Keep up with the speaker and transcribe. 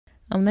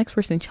Next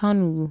person,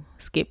 Chanwoo.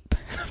 Skip.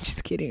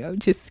 I'm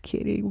just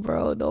kidding,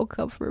 bro. Don't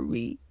come for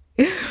me.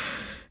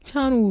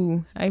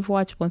 Chanwoo. I've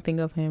watched one thing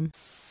of him.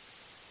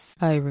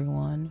 Hi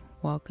everyone.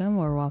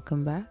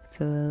 Welcome back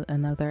to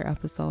another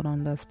episode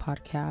on this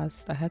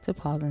podcast. I had to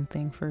pause and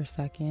think for a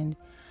second.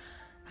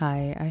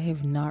 Hi, I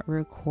have not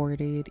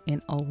recorded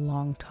in a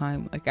long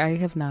time. I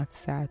have not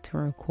sat to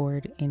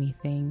record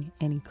anything,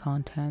 any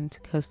content,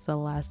 because the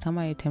last time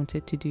I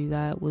attempted to do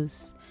that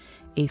was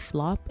a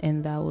flop,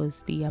 and that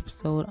was the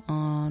episode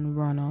on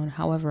Run On.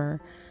 However,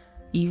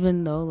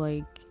 even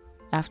though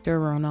after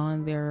Run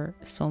On there are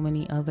so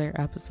many other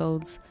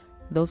episodes,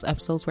 those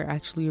episodes were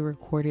actually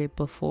recorded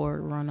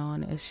before Run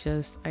On. It's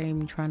just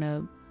I'm trying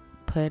to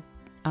put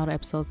out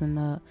episodes in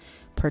the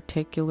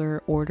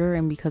particular order,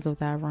 and because of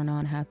that, Run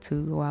On had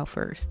to go out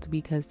first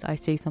because I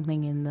say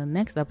something in the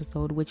next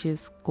episode, which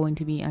is going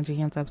to be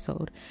Anjihan's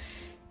episode.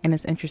 And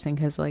it's interesting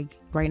because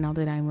right now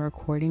that I'm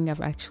recording,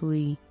 I've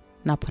actually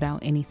not put out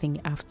anything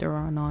after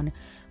Run On,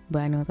 but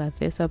I know that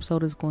this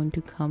episode is going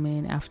to come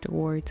in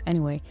afterwards.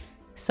 Anyway,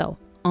 so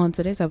on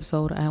today's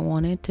episode, I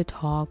wanted to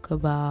talk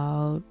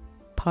about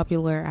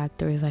popular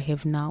actors I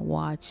have not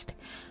watched.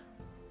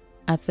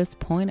 At this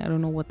point, I don't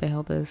know what the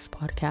hell this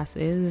podcast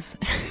is.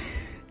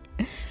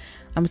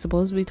 I'm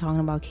supposed to be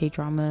talking about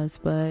K-dramas,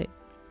 but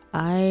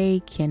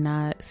I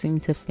cannot seem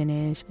to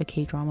finish a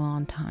K-drama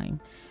on time.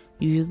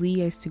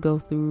 Usually I used to go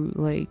through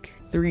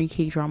 3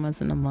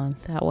 K-dramas in a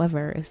month.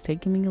 However, it's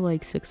taken me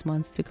 6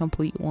 months to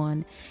complete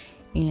one,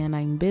 and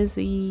I'm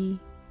busy,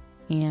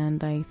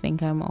 and I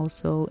think I'm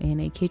also in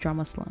a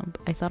K-drama slump.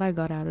 I thought I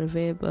got out of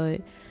it,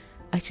 but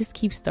I just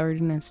keep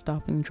starting and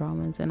stopping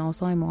dramas, and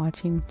also I'm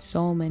watching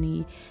so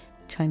many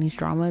Chinese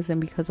dramas,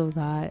 and because of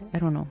that, I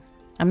don't know.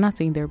 I'm not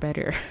saying they're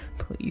better,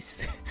 please.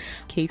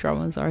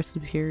 K-dramas are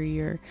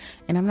superior,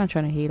 and I'm not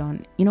trying to hate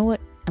on. You know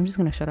what? I'm just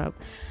gonna shut up.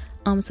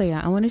 So yeah,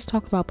 I wanted to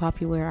talk about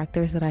popular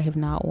actors that I have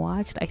not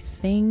watched. I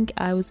think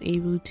I was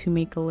able to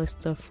make a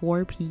list of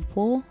 4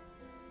 people.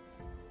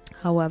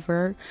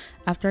 However,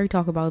 after I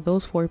talk about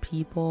those 4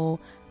 people,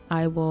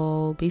 I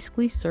will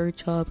basically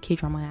search up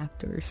K-drama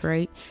actors,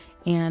 right?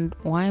 And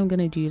why I'm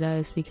gonna do that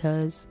is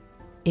because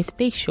if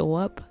they show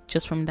up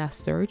just from that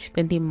search,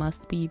 then they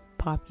must be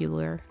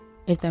popular,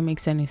 if that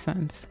makes any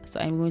sense. So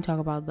I'm going to talk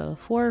about the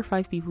 4 or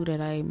 5 people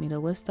that I made a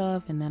list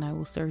of, and then I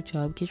will search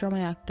up K-drama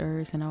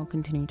actors, and I'll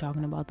continue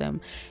talking about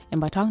them.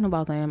 And by talking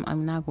about them,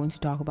 I'm not going to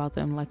talk about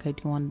them like I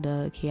do on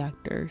the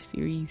K-actor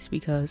series,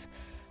 because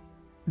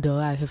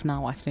I have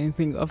not watched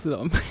anything of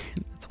them.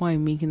 That's why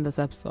I'm making this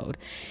episode.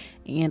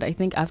 And I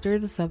think after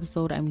this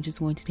episode, I'm just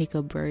going to take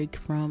a break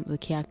from the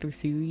K-actor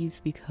series,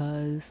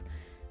 because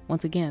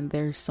once again,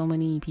 there's so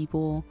many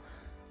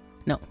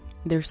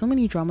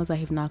dramas I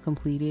have not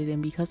completed,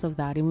 and because of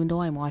that, even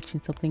though I'm watching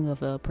something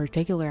of a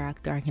particular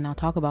actor, I cannot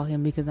talk about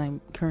him because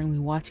I'm currently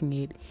watching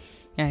it,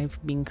 and I've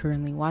been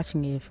currently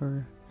watching it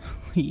for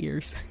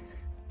years.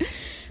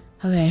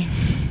 Okay,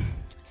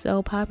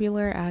 so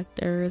popular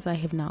actors I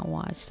have not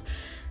watched.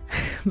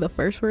 The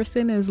first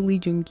person is Lee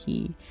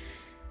Joon-gi.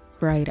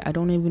 Right, I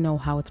don't even know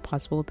how it's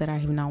possible that I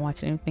have not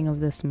watched anything of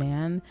this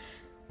man.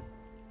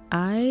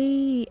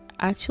 I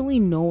actually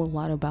know a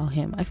lot about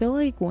him. I feel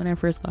like when I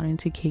first got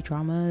into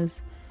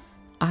K-dramas,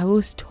 I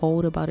was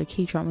told about a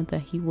K-drama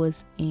that he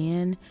was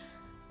in.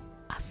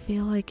 I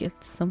feel like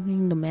it's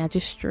something The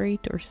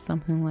Magistrate or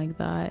something like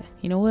that.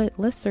 You know what?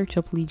 Let's search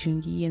up Lee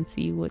Joon-gi and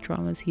see what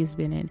dramas he's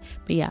been in.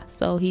 But yeah,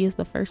 so he is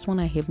the first one.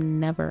 I have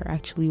never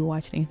actually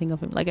watched anything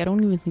of him. I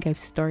don't even think I've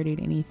started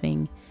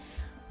anything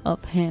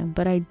of him,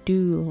 but I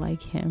do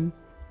like him.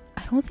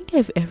 I don't think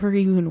I've ever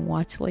even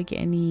watched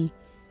any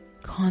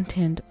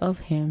content of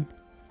him.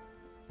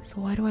 So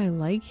why do I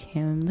like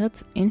him?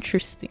 That's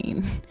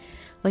interesting.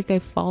 I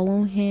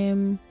follow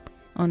him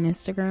on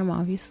Instagram,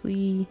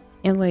 obviously,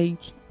 and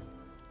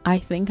I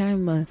think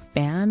I'm a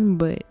fan,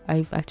 but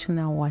I've actually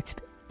not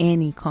watched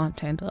any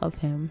content of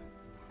him.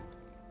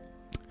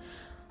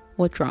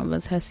 What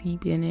dramas has he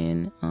been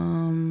in?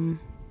 I'm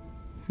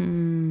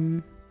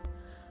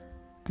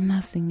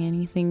not seeing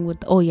anything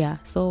with. Oh yeah,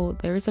 so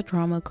there is a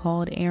drama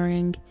called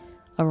Arang,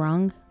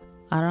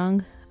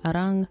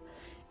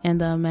 and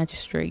The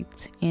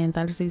Magistrate, and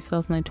that is a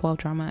 2012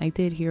 drama. I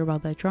did hear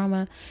about that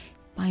drama.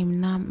 If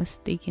I'm not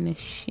mistaken, is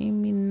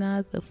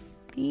Shimina the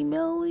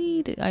female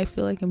lead? I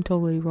feel like I'm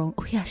totally wrong.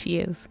 Oh yeah, she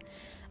is.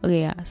 Okay,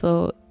 yeah,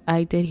 so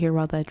I did hear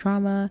about that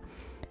drama.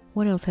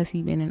 What else has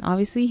he been in?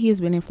 Obviously, he has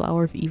been in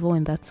Flower of Evil,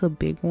 and that's a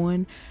big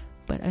one,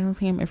 but I don't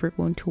think I'm ever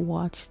going to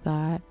watch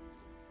that.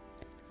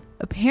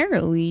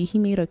 Apparently, he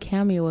made a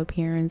cameo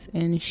appearance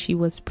in She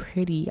Was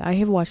Pretty. I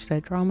have watched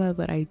that drama,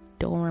 but I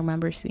don't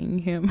remember seeing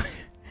him.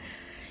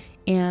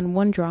 And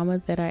one drama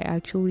that I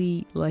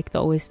actually like the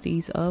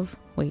OSTs of.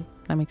 Wait,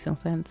 that makes no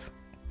sense.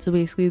 So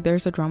basically,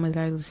 there's a drama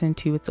that I listen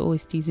to. It's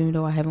OSTs, even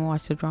though I haven't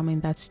watched the drama,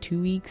 and that's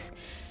 2 weeks.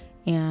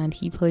 And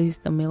he plays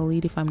the male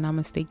lead, if I'm not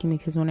mistaken,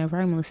 because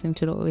whenever I'm listening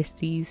to the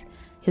OSTs,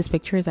 his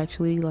picture is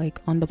actually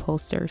on the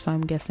poster, so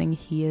I'm guessing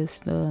he is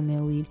the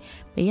male lead.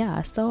 But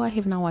yeah, so I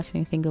have not watched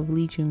anything of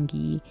Lee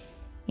Joon-gi,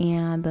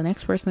 And the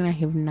next person I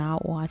have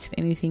not watched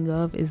anything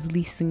of is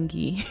Lee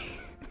Seung-gi.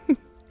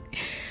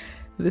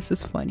 This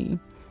is funny.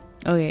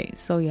 Okay,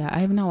 so yeah, I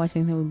have not watched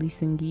anything with Lee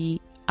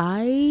Seung-gi.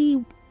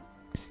 I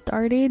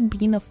started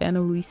being a fan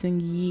of Lee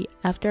Seung-gi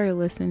after I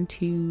listened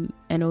to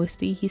an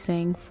OST he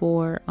sang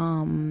for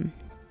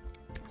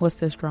what's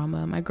this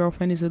drama? My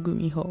Girlfriend is a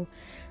Gumiho.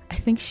 I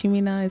think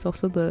Shimina is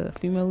also the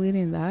female lead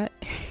in that.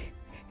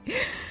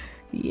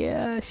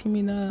 Yeah,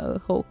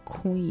 Shimina, whole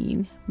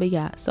queen. But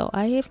yeah, so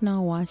I have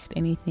not watched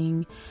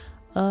anything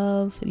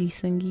of Lee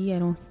Seung-gi. I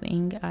don't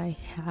think I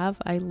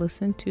have. I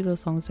listened to the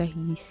songs that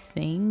he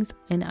sings,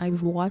 and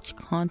I've watched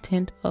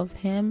content of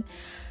him.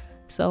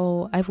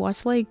 So I've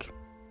watched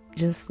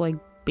just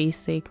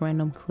basic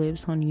random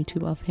clips on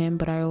YouTube of him,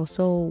 but I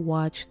also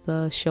watched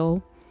the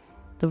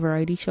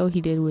variety show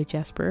he did with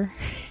Jasper.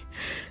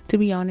 To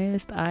be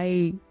honest,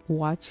 I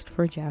watched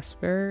for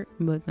Jasper,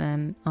 but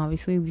then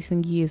obviously Lee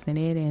Seung-gi is in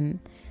it, and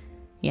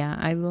yeah,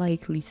 I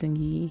like Lee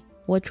Seung-gi.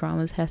 What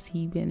dramas has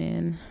he been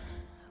in?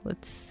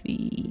 Let's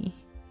see.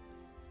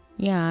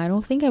 Yeah, I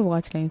don't think I've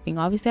watched anything.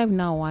 Obviously, I've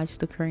not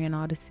watched the Korean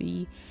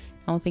Odyssey.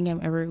 I don't think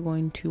I'm ever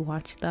going to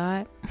watch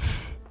that.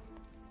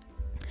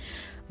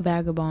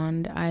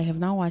 Vagabond, I have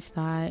not watched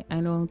that.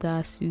 I know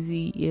that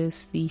Suzy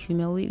is the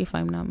female lead, if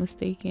I'm not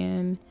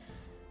mistaken.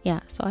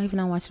 Yeah, so I have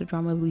not watched the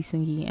drama of Lee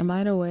Seung-gi. And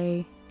by the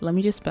way, let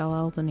me just spell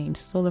out the names.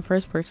 So the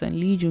first person,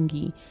 Lee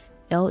Jung-gi,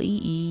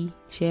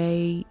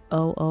 Leejoongi.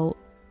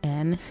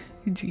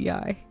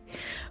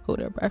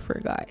 Hold up, I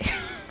forgot.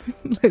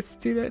 Let's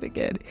do that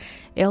again.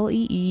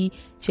 Leejoongi.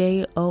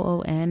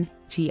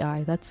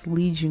 That's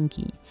Lee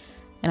Jung-gi.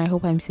 And I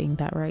hope I'm saying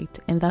that right.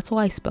 And that's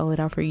why I spell it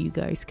out for you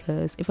guys,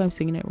 because if I'm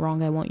saying it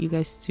wrong, I want you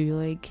guys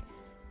to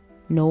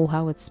know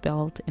how it's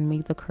spelled and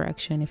make the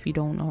correction if you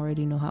don't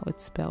already know how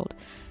it's spelled.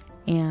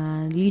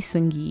 And Lee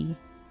Seung-gi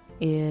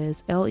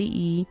is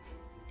Leeseunggi.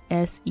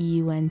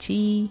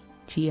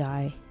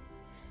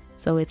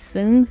 So it's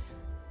Seung,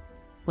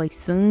 like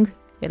Seung,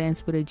 it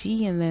ends with a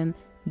G, and then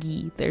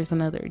Gi, there's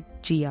another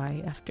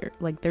GI after,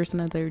 there's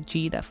another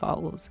G that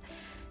follows.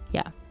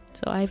 Yeah,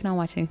 so I have not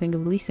watched anything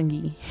of Lee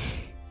Seung-gi.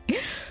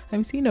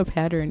 I'm seeing a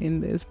pattern in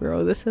this,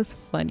 bro. This is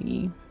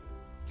funny.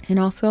 And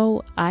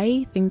also,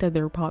 I think that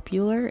they're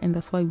popular, and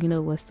that's why I made a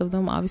list of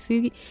them.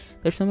 Obviously,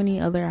 there's so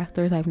many other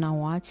actors I've not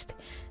watched,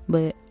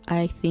 but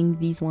I think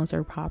these ones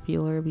are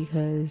popular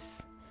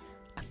because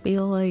I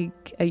feel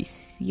like I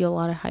see a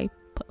lot of hype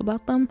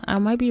about them. I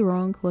might be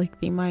wrong,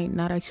 they might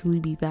not actually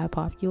be that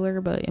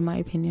popular, but in my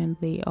opinion,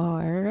 they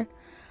are.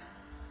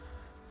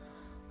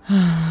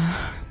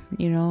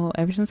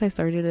 Ever since I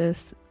started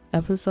this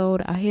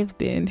episode, I have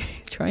been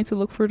trying to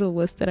look for the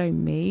list that I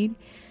made,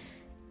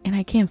 and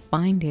I can't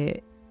find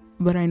it.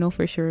 But I know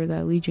for sure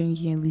that Lee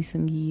Jung-gi and Lee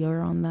Seung-gi are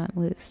on that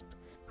list.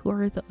 Who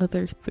are the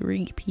other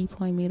 3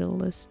 people I made a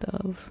list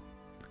of?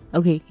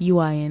 Okay,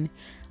 Yoo-in.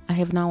 I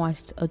have not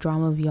watched a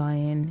drama of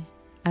Yoo-in.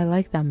 I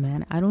like that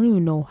man. I don't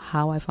even know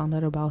how I found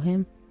out about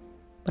him,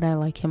 but I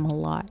like him a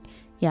lot.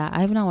 Yeah, I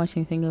have not watched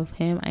anything of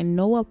him. I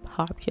know a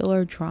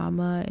popular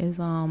drama is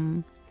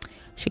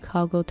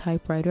Chicago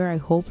Typewriter. I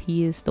hope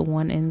he is the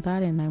one in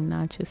that and I'm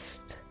not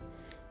just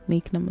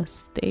making a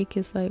mistake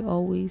as I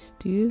always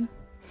do.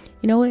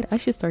 You know what? I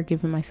should start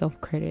giving myself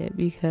credit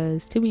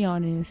because, to be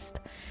honest,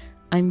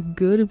 I'm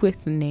good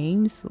with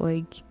names.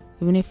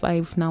 Even if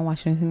I've not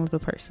watched anything with the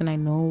person, I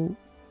know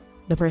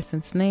the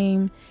person's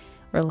name.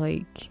 Or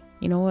you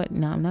know what?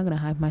 No, I'm not gonna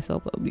hype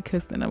myself up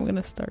because then I'm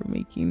gonna start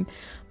making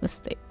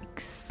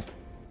mistakes.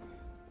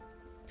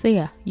 So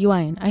yeah,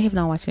 Yoo-in. I have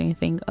not watched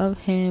anything of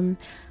him.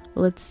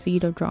 Let's see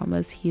the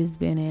dramas he has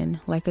been in.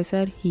 Like I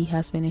said, he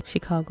has been in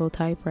Chicago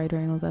Typewriter.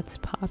 I know that's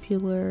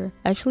popular.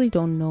 I actually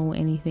don't know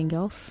anything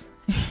else.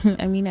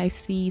 I mean, I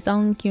see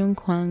Song Kyung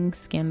Kwang's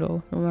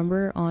Scandal.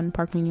 Remember on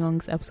Park Min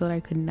Young's episode, I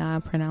could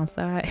not pronounce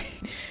that.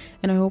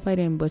 And I hope I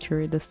didn't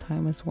butcher it this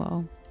time as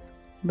well.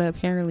 But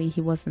apparently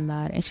he wasn't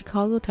that. And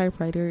Chicago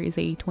Typewriter is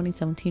a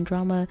 2017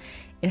 drama.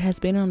 It has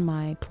been on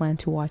my plan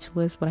to watch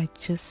list, but I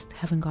just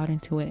haven't got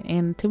into it.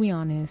 And to be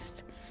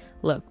honest,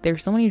 look,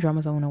 there's so many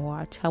dramas I want to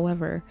watch.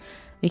 However,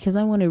 because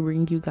I want to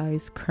bring you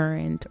guys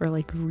current or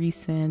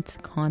recent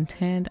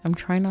content, I'm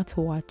trying not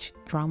to watch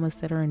dramas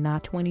that are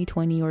not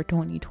 2020 or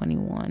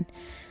 2021.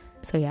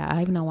 So yeah, I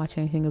have not watched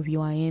anything of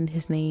Yoo-in.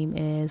 His name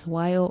is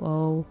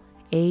Yooahin.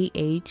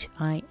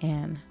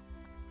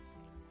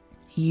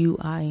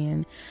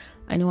 Yoo-in.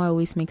 I know I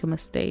always make a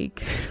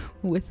mistake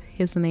with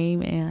his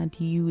name and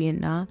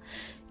Yoo-in-na.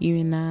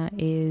 Yoo-in-na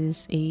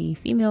is a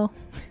female.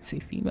 It's a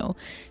female.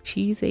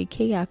 She's a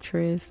K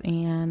actress,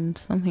 and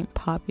something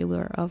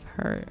popular of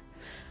her.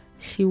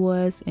 She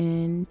was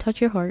in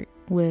Touch Your Heart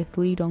with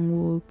Lee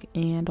Dong-wook,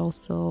 and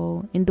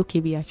also in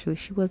Dokkaebi. Actually,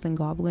 she was in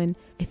Goblin.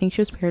 I think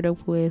she was paired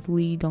up with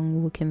Lee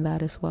Dong-wook in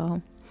that as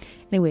well.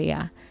 Anyway,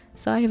 yeah.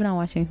 So I have not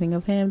watched anything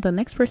of him. The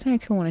next person I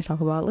actually want to talk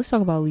about, let's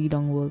talk about Lee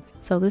Dong-wook.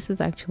 So this is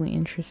actually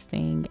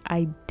interesting.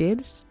 I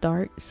did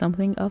start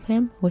something of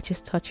him, which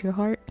is Touch Your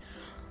Heart.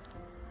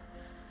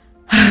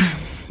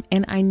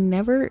 And I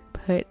never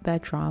put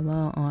that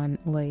drama on,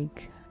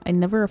 I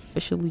never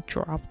officially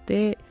dropped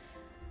it.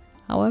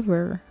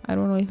 However, I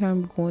don't know if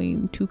I'm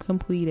going to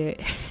complete it.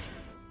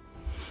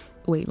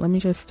 Wait, let me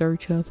just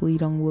search up Lee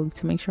Dong-wook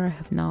to make sure I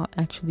have not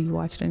actually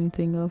watched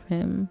anything of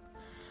him.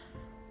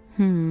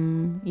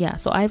 Yeah,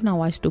 so I have not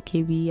watched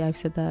Dokebi. I've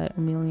said that a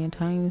million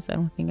times. I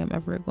don't think I'm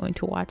ever going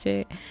to watch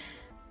it.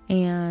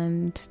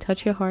 And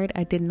Touch Your Heart,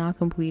 I did not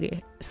complete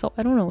it. So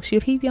I don't know,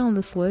 should he be on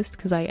this list?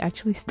 Because I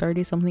actually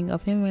started something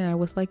of him and I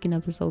was like in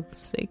episode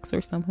 6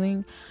 or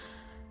something.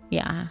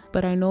 Yeah,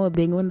 but I know a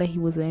big one that he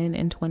was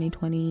in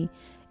 2020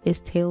 is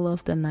Tale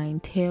of the Nine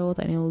Tails.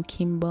 I know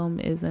Kim Bum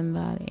is in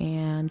that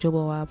and Jo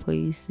Bo-ah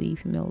plays the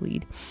female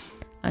lead.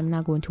 I'm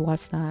not going to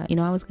watch that. You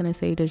know, I was going to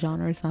say the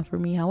genre is not for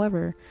me.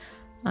 However,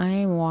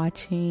 I'm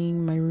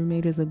watching My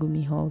Roommate is a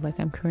Gumiho. Like,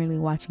 I'm currently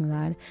watching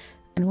that.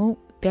 And well,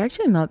 they're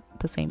actually not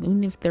the same,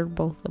 even if they're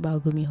both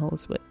about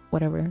Gumihos, but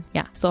whatever.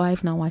 Yeah, so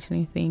I've not watched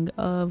anything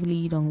of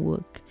Lee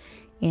Dong-wook.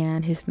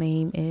 And his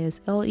name is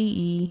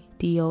Leedongwook.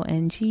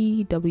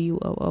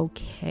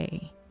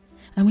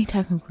 I mean,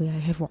 technically I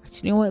have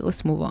watched. You know what?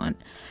 Let's move on.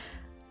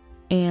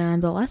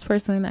 And the last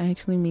person I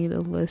actually made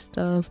a list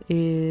of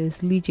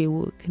is Lee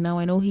Jae-wook. Now,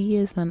 I know he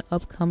is an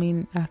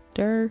upcoming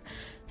actor,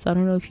 so I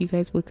don't know if you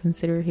guys would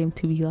consider him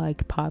to be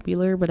like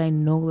popular, but I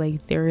know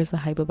like there is a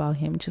hype about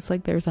him, just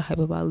like there's a hype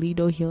about Lee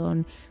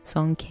Do-hyun,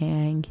 Song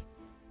Kang,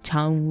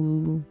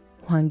 Chang-woo,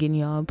 Hwang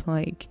Gin-yup.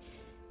 Like,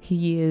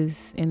 he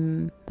is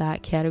in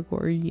that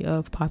category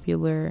of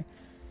popular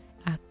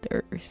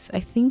actors.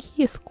 I think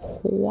he is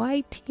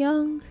quite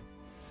young,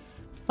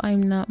 if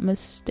I'm not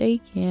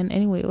mistaken.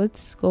 Anyway,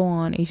 let's go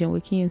on Asian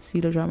Wiki and see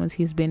the dramas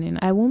he's been in.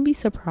 I won't be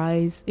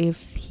surprised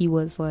if he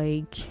was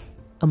like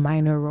a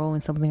minor role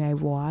in something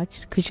I've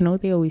watched, because you know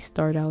they always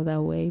start out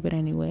that way. But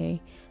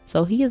anyway,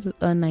 so he is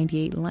a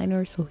 98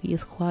 liner, so he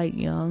is quite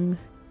young.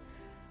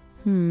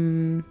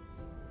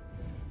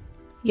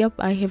 Yep,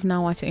 I have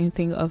not watched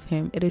anything of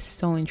him. It is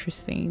so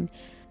interesting.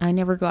 I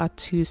never got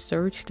to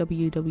search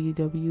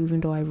WWW,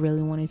 even though I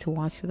really wanted to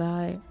watch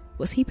that.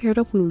 Was he paired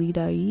up with Lee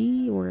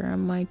Da-hee, or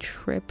am I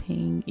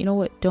tripping? You know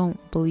what? Don't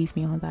believe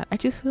me on that. I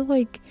just feel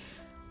like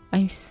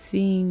I've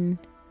seen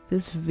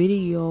this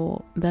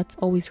video that's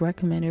always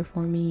recommended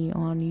for me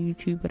on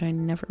YouTube, but I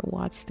never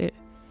watched it.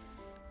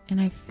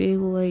 And I feel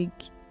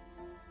like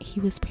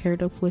he was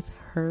paired up with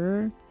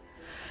her.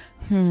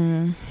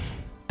 I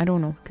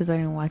don't know, because I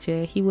didn't watch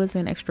it. He was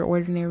in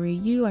Extraordinary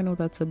You. I know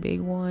that's a big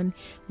one.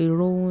 With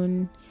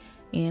Rowan.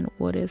 And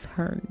what is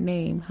her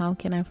name? How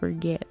can I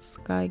forget?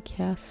 Sky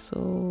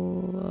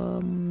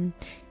Castle.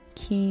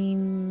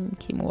 Kim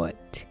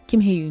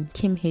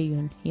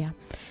Hae-yoon. Yeah.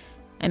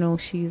 I know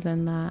she's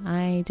in that.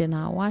 I did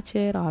not watch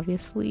it,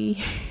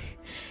 obviously.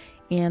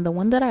 And the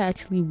one that I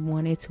actually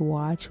wanted to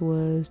watch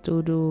was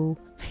Dodo.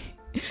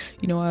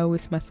 You know, I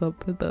always mess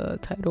up with the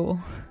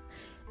title.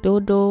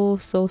 Dodo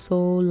So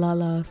So La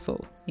La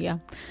So. Yeah.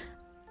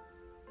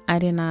 I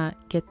did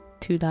not get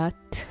to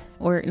that.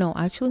 Or no,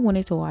 I actually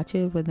wanted to watch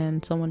it, but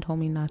then someone told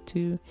me not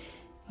to.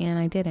 And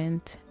I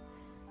didn't.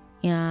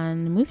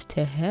 And Moved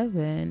to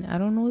Heaven. I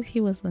don't know if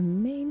he was the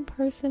main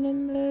person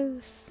in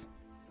this.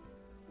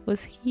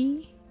 Was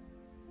he?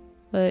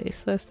 But it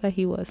says that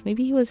he was.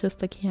 Maybe he was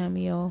just a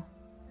cameo.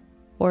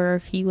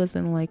 Or he was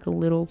in like a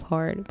little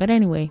part. But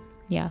anyway,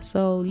 yeah.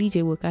 So Lee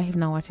Jae-wook, I have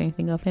not watched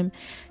anything of him.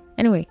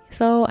 Anyway,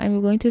 so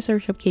I'm going to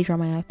search up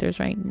K-drama actors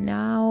right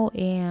now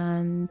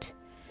and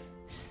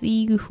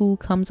see who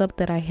comes up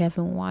that I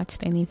haven't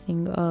watched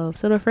anything of.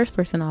 So the first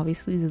person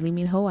obviously is Lee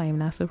Min-ho. I am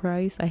not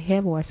surprised. I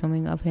have watched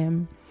something of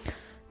him.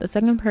 The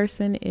second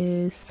person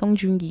is Song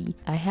Joong-ki.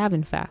 I have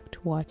in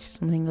fact watched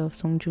something of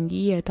Song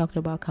Joong-ki. I talked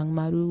about Kang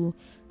Maru,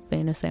 The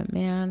Innocent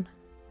Man.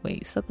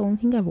 Wait, is that the only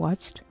thing I've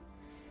watched?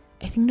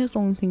 I think that's the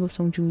only thing of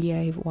Song Joong-ki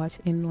I've watched,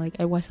 and like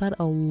I watched that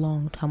a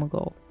long time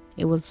ago.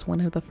 It was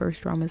one of the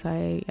first dramas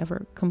I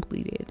ever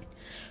completed.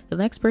 The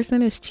next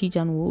person is Chi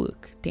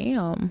Jan-wook.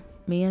 Damn,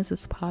 man's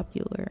is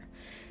popular.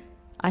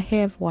 I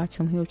have watched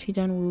something of Chi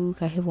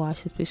Jan-wook. I have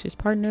watched Suspicious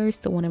Partners,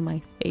 one of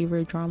my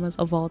favorite dramas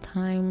of all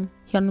time.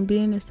 Hyun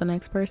Bin is the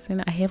next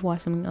person. I have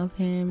watched something of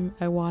him.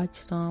 I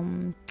watched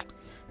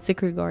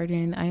Secret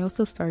Garden. I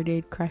also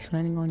started Crash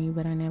Landing on You,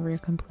 but I never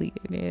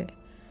completed it.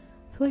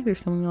 I feel like there's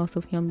something else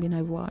of Hyun Bin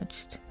I've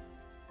watched.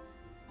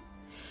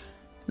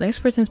 The next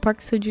person is Park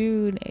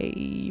Seo-joon.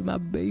 Hey, my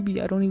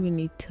baby. I don't even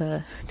need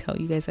to tell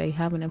you guys I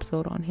have an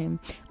episode on him.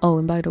 Oh,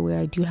 and by the way,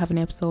 I do have an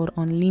episode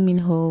on Lee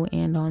Min-ho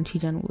and on Chi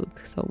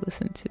Jan-wook, so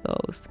listen to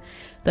those.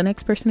 The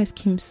next person is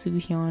Kim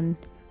Soo-hyun.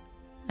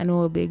 I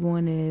know a big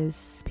one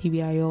is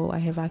PBIO. I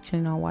have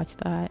actually not watched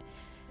that.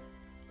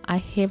 I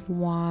have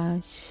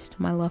watched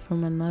My Love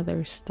from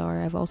Another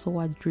Star. I've also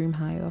watched Dream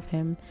High of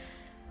him.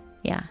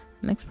 Yeah.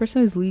 Next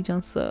person is Lee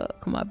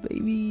Jung-suk. Come on,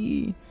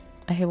 baby.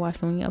 I have watched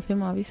something of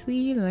him,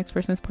 obviously. The next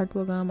person is Park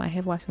Bo-gum. I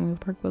have watched something of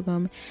Park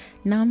Bo-gum.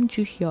 Nam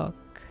Joo-hyuk.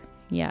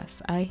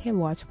 Yes, I have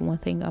watched one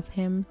thing of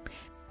him.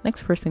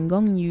 Next person,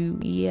 Gong Yoo.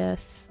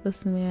 Yes,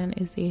 this man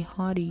is a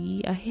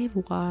hottie. I have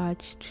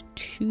watched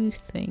 2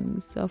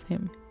 things of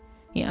him.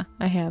 Yeah,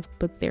 I have,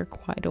 but they're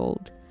quite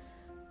old.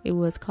 It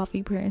was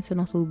Coffee Prince and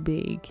also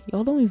Big.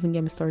 Y'all don't even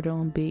get me started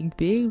on Big.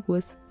 Big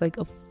was like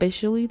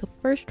officially the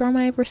first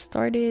drama I ever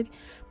started,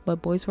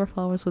 but Boys Were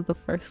Flowers was the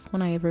first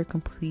one I ever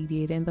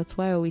completed, and that's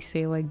why I always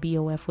say like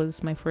BOF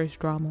was my first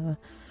drama.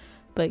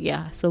 But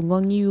yeah, so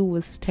Gong Yoo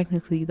was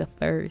technically the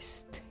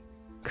first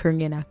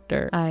Korean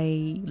actor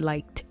I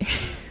liked.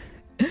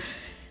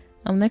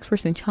 Next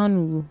person,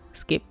 Chanwoo.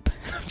 Skip.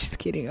 I'm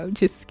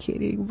just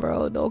kidding,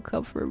 bro. Don't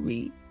come for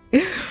me.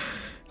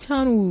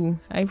 Chanwoo.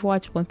 I've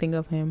watched one thing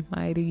of him.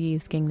 IDE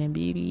is Gangnam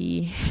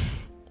Beauty.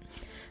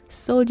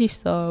 Soji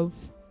Sub.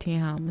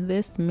 Damn,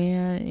 this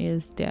man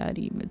is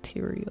daddy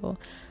material.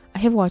 I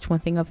have watched one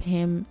thing of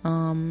him.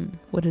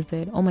 What is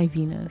it? Oh My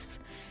Venus.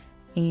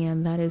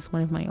 And that is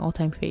one of my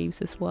all-time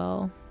faves as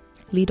well.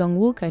 Lee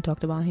Dong-wook, I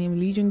talked about him.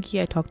 Lee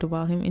Jun-ki, I talked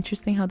about him.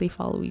 Interesting how they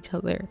follow each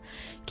other.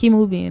 Kim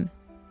Woo-bin,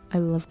 I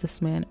love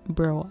this man.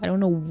 Bro, I don't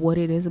know what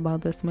it is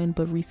about this man,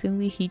 but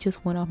recently he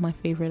just went off my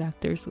favorite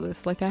actors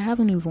list. Like, I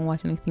haven't even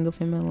watched anything of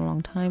him in a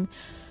long time,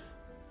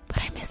 but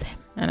I miss him.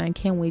 And I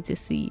can't wait to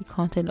see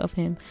content of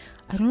him.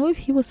 I don't know if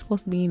he was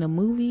supposed to be in a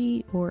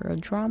movie or a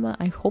drama.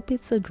 I hope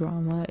it's a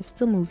drama. If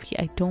it's a movie,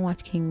 I don't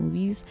watch K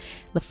movies.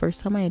 The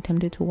first time I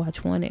attempted to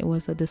watch one, it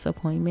was a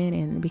disappointment.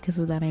 And because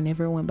of that, I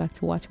never went back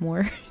to watch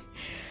more.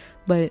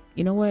 But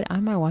you know what? I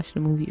might watch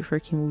the movie for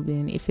Kim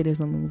Woo-bin if it is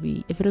a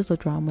movie. If it is a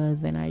drama,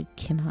 then I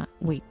cannot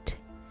wait.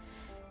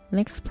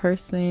 Next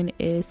person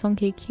is Song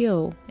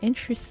Kye-kyo.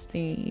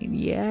 Interesting.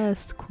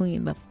 Yes,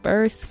 queen. The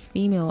first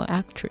female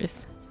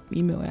actress.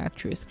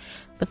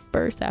 The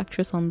first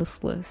actress on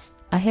this list.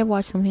 I have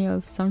watched something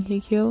of Song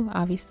Kye-kyo.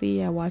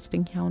 Obviously, I watched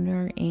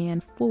Encounter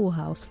and Full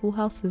House. Full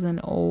House is an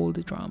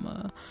old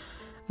drama.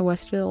 I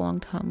watched it a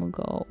long time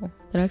ago.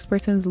 The next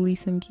person is Lee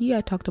Seung-gi.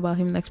 I talked about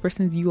him. Next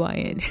person is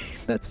UIN.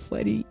 That's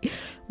funny.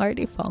 Why are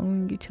they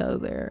following each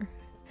other?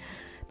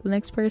 The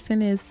next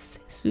person is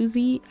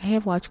Suzy. I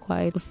have watched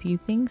quite a few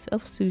things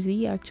of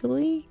Suzy,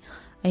 actually.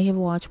 I have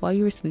watched While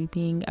You Were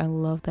Sleeping. I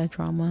love that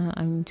drama.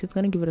 I'm just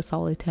gonna give it a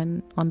solid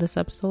 10 on this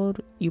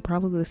episode. You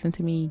probably listen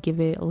to me give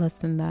it less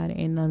than that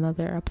in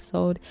another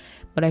episode,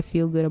 but I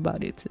feel good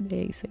about it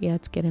today. So yeah,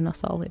 it's getting a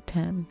solid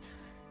 10.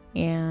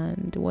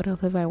 And what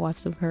else have I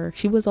watched of her?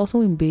 She was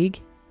also in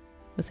Big,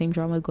 the same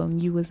drama Gong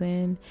Yoo was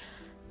in.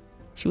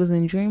 She was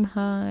in Dream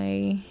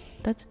High.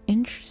 That's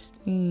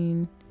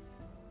interesting.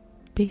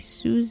 Bae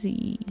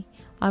Suzy.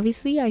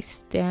 Obviously, I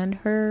stand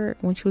her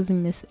when she was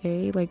in Miss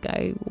A. Like,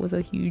 I was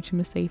a huge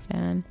Miss A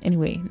fan.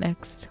 Anyway,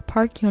 next.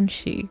 Park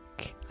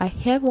Hyun-sik. I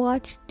have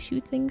watched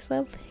 2 things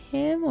of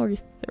him, or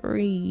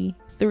 3.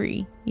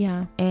 3,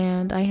 yeah.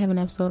 And I have an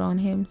episode on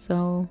him,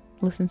 so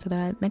listen to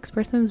that. Next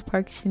person is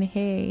Park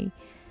Shin-hye.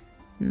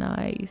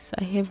 Nice.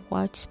 I have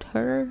watched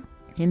her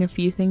in a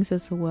few things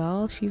as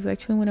well. She's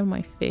actually one of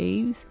my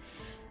faves.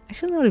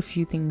 Actually, not a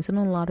few things, and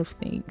a lot of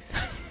things.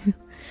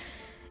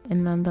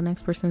 And then the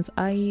next person is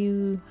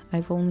IU.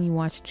 I've only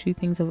watched 2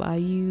 things of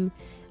IU.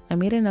 I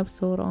made an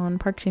episode on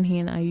Park Shin-hye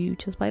and IU,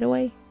 just by the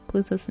way.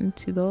 Please listen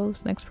to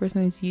those. Next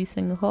person is Yoo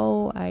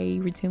Seung-ho. I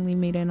recently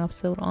made an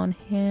episode on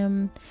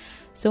him.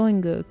 So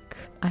Eun-guk.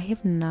 I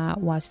have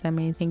not watched that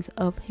many things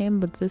of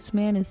him, but this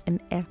man is an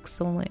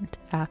excellent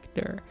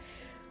actor.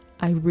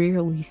 I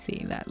rarely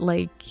say that.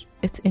 Like,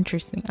 it's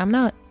interesting. I'm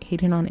not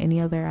hating on any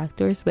other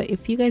actors, but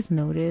if you guys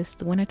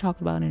noticed, when I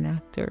talk about an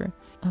actor,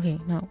 okay,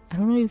 no, I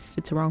don't know if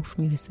it's wrong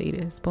for me to say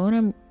this, but what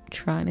I'm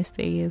trying to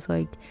say is,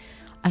 like,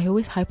 I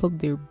always hype up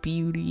their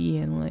beauty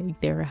and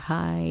like their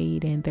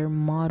height and their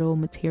model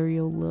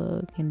material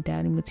look and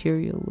daddy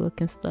material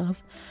look and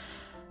stuff.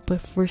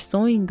 But for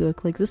Seo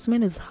In-guk, like, this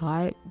man is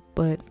hot,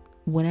 but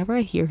whenever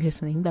I hear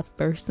his name, the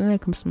first thing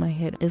that comes to my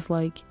head is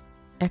like,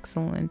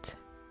 excellent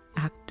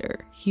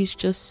actor. He's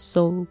just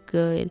so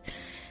good.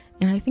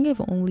 And I think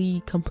I've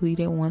only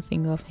completed 1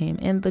 thing of him,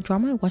 and the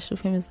drama I watched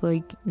of him is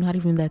like not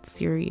even that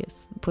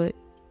serious, but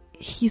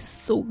he's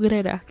so good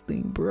at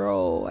acting,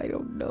 bro. I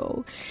don't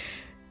know.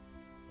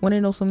 Want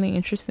to know something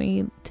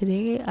interesting?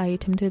 Today I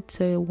attempted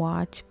to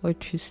watch, or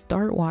to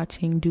start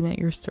watching, Doom at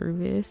Your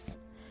Service.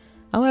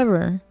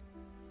 However,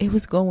 it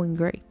was going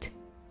great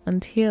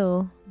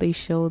until they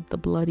showed the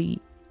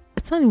bloody,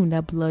 it's not even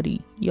that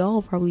bloody,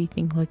 y'all probably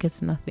think like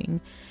it's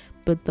nothing,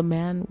 but the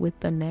man with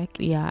the neck,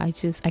 yeah,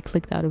 I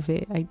clicked out of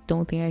it. I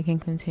don't think I can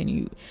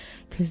continue,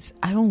 because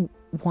I don't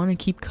want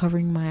to keep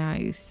covering my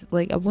eyes.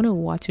 Like, I want to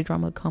watch a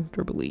drama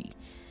comfortably.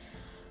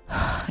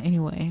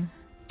 Anyway,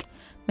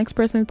 next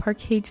person,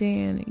 Park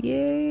Hae-jin.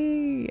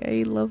 Yay,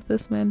 I love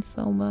this man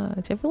so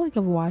much. I feel like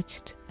I've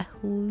watched at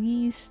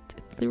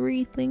least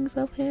 3 things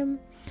of him.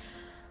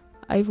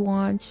 I've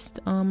watched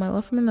I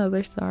Love Him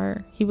Another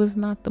Star. He was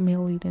not the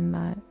male lead in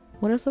that.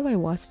 What else have I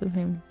watched of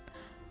him?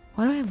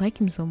 Why do I like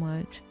him so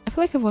much? I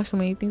feel like I've watched so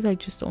many things I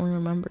just don't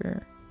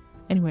remember.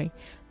 Anyway,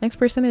 next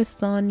person is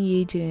Son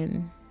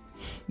Ye-jin.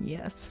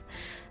 Yes.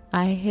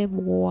 I have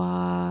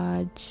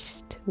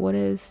watched... What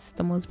is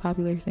the most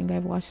popular thing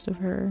I've watched of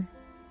her?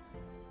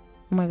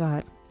 Oh my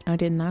god. I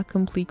did not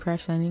complete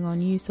Crash Landing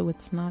on You, so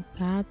it's not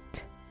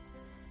that.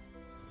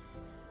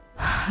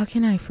 How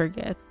can I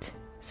forget?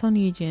 Son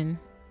Ye-jin.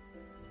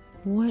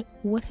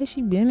 What has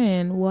she been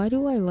in? Why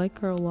do I like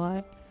her a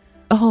lot?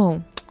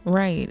 Oh,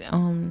 right.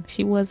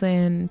 She was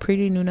in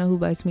Pretty Nuna Who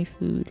Buys Me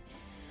Food.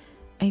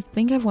 I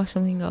think I've watched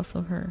something else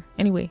of her.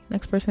 Anyway,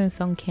 next person is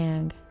Sung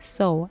Kang.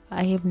 So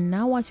I have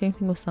not watched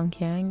anything with Sung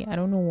Kang. I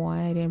don't know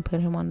why I didn't put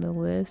him on the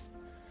list.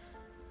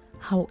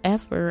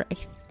 However, I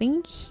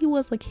think he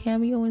was a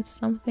cameo in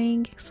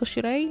something. So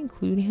should I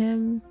include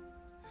him?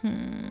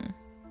 You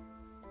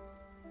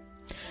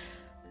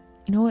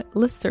know what?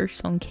 Let's search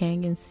Sung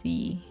Kang and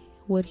see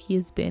what he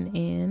has been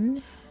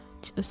in,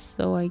 just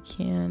so I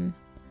can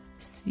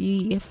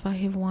see if I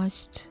have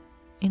watched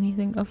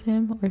anything of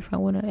him or if I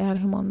want to add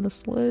him on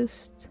this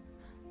list.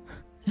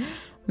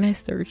 When I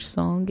searched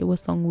Song, it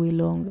was Song Wei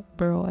Long.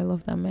 Bro, I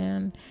love that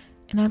man,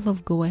 and I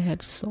love Go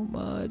Ahead so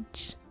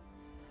much.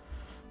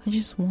 I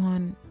just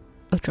want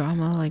a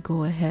drama like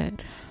Go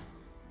Ahead.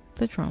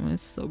 The drama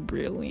is so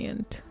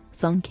brilliant.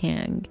 Sung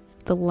Kang,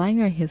 The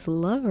Liar, His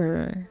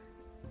Lover.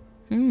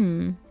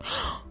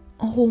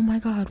 Oh my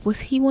god, was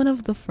he one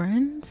of the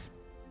friends?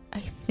 I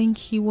think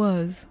he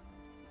was.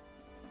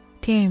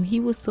 Damn, he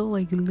was so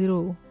like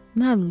little.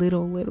 Not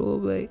little,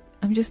 but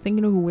I'm just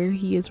thinking of where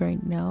he is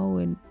right now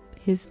and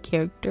his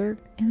character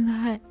in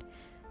that.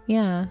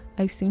 Yeah,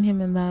 I've seen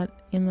him in that.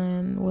 And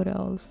then what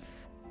else?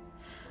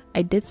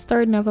 I did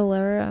start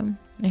Novellera.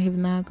 I have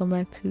not gone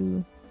back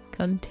to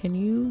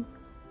continue.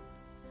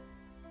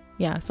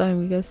 Yeah, so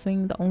I'm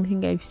guessing the only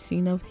thing I've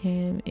seen of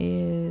him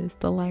is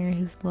The Liar,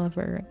 His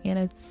Lover. And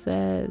it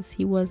says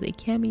he was a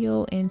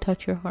cameo in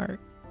Touch Your Heart.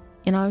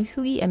 And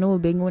obviously, I know a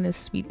big one is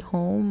Sweet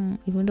Home.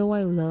 Even though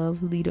I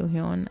love Lee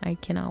Do-hyun, I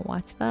cannot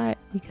watch that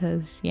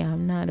because, yeah,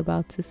 I'm not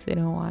about to sit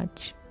and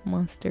watch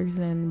monsters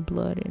and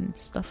blood and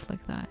stuff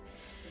like that.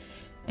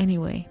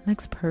 Anyway,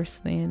 next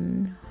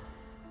person.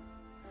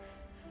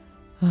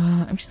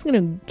 I'm just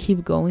gonna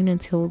keep going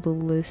until the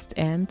list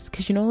ends.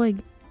 Because, you know, like,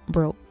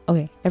 bro,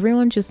 okay,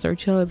 everyone just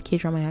search up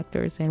K-drama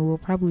actors and we'll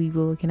probably be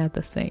looking at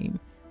the same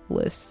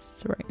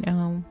lists right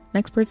now.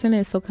 Next person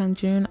is So Kang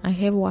Jun. I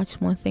have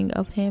watched one thing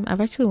of him.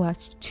 I've actually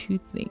watched two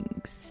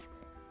things,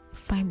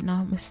 if I'm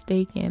not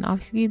mistaken.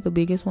 Obviously, the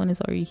biggest one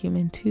is Are You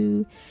Human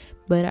 2?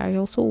 But I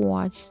also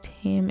watched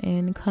him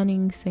in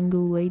Cunning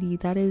Single Lady.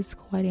 That is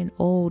quite an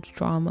old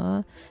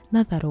drama.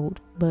 Not that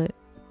old, but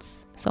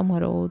it's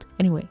somewhat old.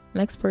 Anyway,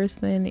 next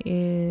person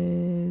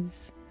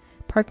is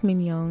Park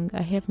Min Young.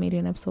 I have made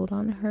an episode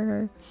on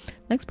her.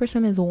 Next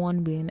person is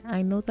Won Bin.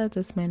 I know that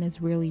this man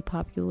is really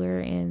popular,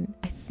 and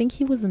I think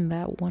he was in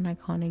that one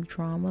iconic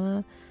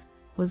drama.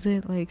 Was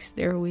it like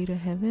Stairway to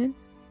Heaven?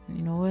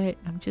 You know what?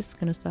 I'm just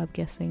gonna stop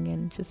guessing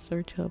and just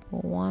search up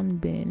Won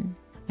Bin.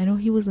 I know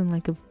he was in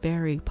like a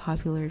very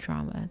popular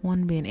drama,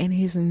 Won Bin, and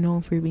he's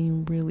known for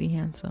being really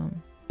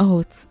handsome. Oh,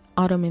 it's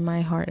Autumn in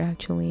My Heart,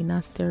 actually,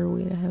 not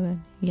Stairway to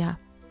Heaven. Yeah,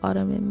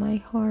 Autumn in My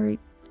Heart.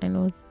 I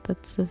know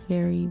that's a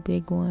very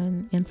big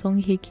one. And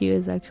Song Hye Kyo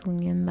is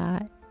actually in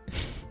that.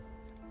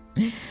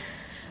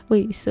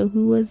 Wait, so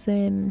who was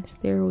in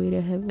Stairway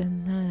to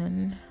Heaven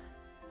then?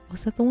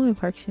 Was that the one with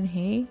Park Shin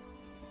Hye?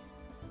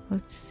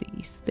 Let's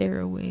see.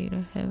 Stairway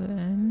to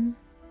Heaven.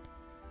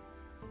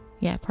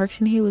 Yeah, Park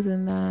Shin Hye was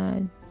in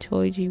that.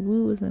 Choi Ji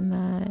Woo was in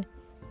that.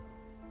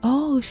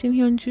 Oh, Shin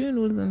Hyun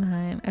Jun was in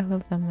that. I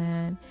love that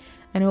man.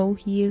 I know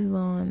he is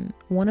on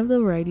one of the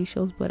variety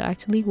shows, but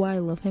actually why I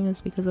love him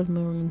is because of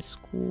Maroon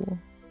School.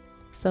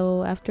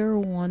 So after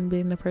Won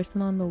Bin, the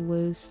person on the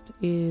list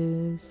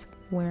is,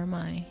 where am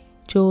I?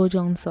 Jo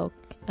Jung-suk.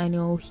 I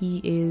know he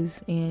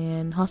is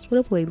in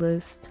Hospital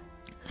Playlist.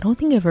 I don't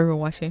think I've ever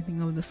watched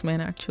anything of this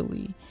man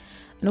actually.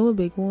 I know a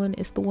big one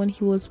is the one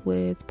he was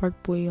with Park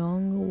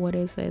Bo-young. What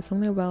is it?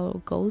 Something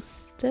about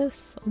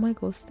Ghostess? Oh my,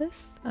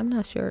 Ghostess? I'm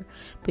not sure.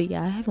 But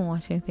yeah, I haven't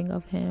watched anything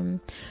of him.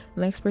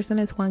 The next person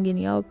is Hwang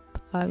In-yeop.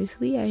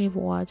 Obviously, I have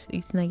watched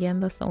 18 Again.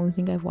 That's the only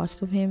thing I've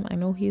watched of him. I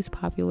know he is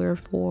popular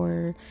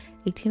for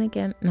 18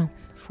 Again. No,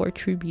 for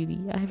True Beauty.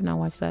 I have not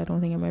watched that. I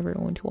don't think I'm ever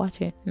going to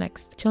watch it.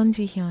 Next, Jung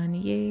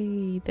Ji-hyun.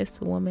 Yay, this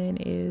woman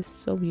is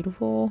so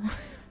beautiful.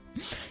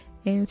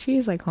 And she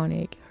is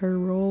iconic. Her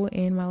role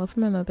in My Love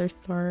from Another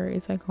Star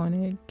is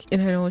iconic.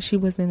 And I know she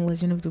was in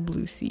Legend of the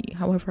Blue Sea.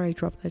 However, I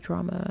dropped that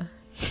drama.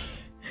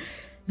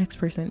 Next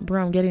person.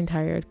 Bro, I'm getting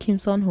tired. Kim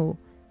Sun-ho.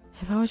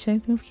 Have I watched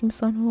anything with Kim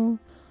Sun-ho?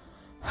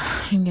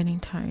 I'm getting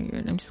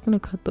tired. I'm just gonna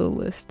cut the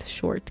list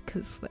short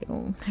because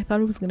I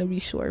thought it was gonna be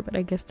short, but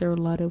I guess there are a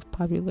lot of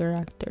popular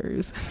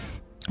actors.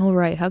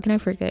 Alright, how can I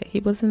forget? He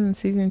was in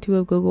season 2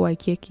 of Gogo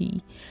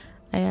Aikeki.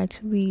 I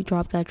actually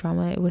dropped that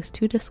drama. It was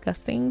too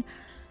disgusting.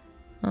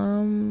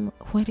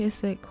 What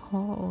is it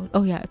called?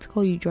 Oh yeah, it's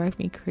called You Drive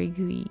Me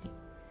Crazy.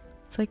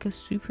 It's like a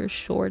super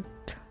short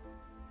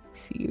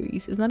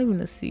series. It's not even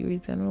a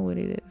series. I don't know what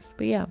it is,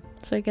 but yeah.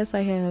 So I guess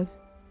I have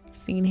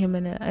seen him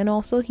in it, and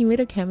also he made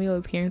a cameo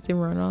appearance in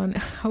Run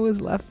On. I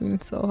was laughing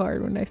so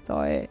hard when I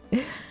saw it.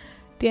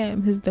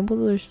 Damn, his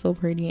dimples are so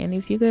pretty. And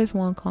if you guys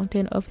want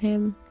content of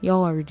him,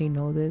 y'all already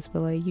know this,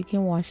 but like you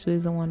can watch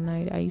this in one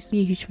night. I used to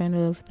be a huge fan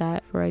of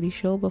that variety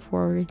show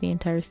before the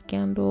entire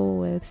scandal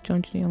with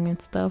Jung Jin Young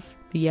and stuff.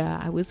 But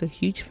yeah, I was a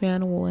huge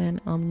fan when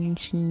Yoon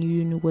Shin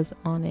Yoon was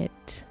on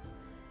it.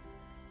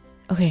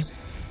 Okay,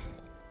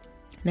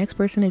 next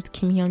person is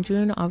Kim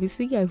Hyun-jun.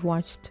 Obviously, I've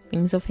watched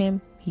things of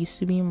him. He used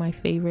to be my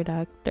favorite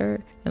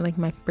actor and like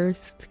my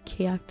first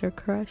K-actor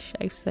crush.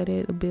 I've said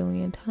it a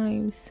billion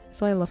times,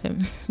 so I love him.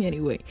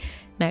 Anyway,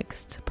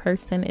 next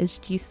person is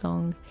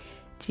Jisung.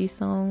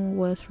 Jisung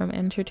was from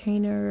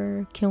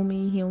Entertainer, Kill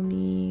Me, Heal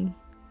Me.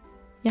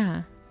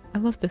 Yeah, I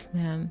love this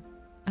man.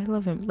 I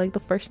love him. Like the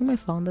first time I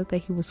found out that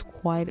he was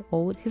quite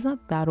old, he's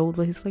not that old,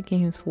 but he's like in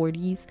his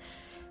 40s.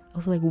 I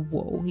was like,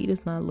 whoa, he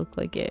does not look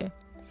like it.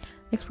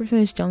 Next person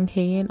is Jung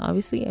Hae-in.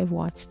 Obviously, I've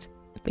watched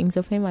things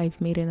of him. I've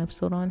made an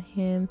episode on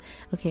him.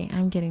 Okay,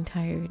 I'm getting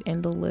tired.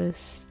 End the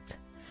list.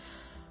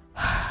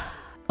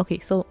 Okay,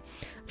 so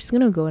I'm just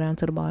gonna go down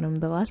to the bottom.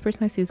 The last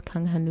person I see is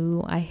Kang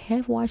Han-woo. I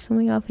have watched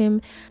something of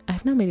him.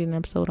 I've not made an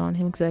episode on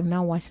him because I've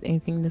not watched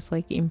anything that's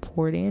like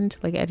important.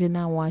 Like I did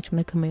not watch When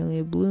a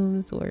Camellia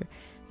Blooms or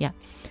yeah.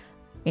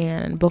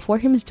 And before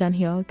him is Jang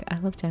Hyuk. I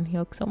love Jang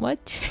Hyuk so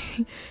much.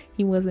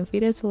 He was in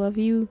Fated to Love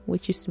You,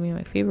 which used to be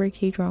my favorite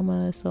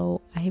K-drama.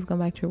 So I have gone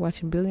back to watch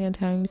it a billion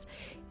times.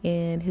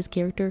 And his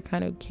character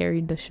kind of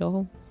carried the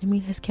show. I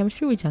mean, his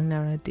chemistry with Jang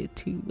Nara did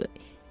too, but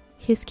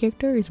his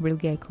character is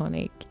really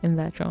iconic in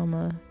that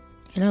drama.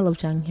 And I love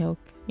Jang Hyuk.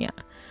 Yeah.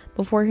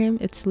 Before him,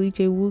 it's Lee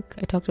Jae-wook.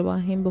 I talked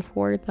about him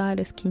before. That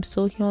is Kim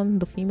So-hyun,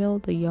 the female,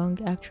 the young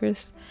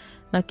actress.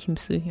 Not Kim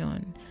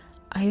Soo-hyun.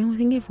 I don't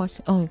think I've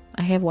watched... Oh,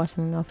 I have watched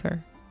something of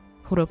her.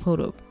 Hold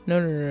up.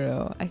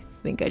 No. I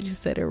think I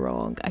just said it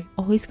wrong. I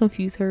always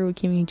confuse her with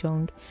Kim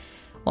Hee-jung.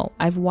 Well,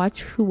 I've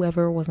watched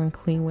Whoever Wasn't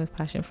Clean with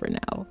Passion for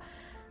Now.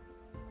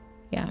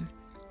 Yeah.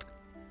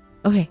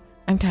 Okay,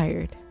 I'm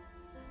tired.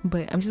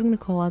 But I'm just gonna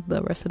call out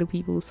the rest of the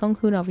people.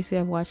 Sung-hoon, obviously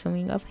I've watched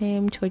something of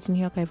him. Choi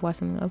Jin-hyuk, I've watched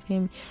something of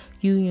him.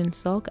 Yoo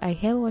Yun-suk, I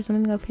have watched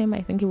something of him.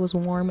 I think it was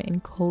Warm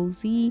and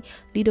Cozy.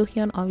 Lee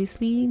Do-hyun,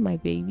 obviously my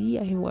baby,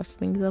 I have watched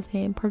things of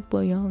him. Park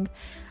Bo-young,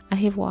 I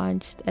have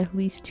watched at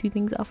least 2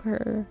 things of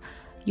her.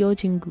 Yo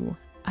Jin-gu,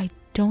 I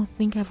don't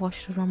think I've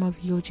watched the drama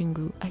of Yo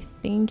Jin-gu. I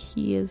think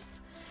he is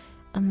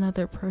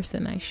another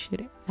person I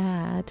should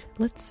add.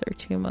 Let's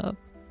search him up.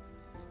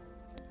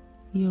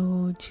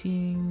 Yo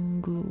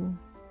Jin-gu.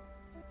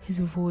 His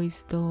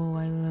voice though,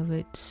 I love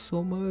it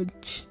so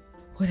much.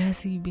 What has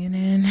he been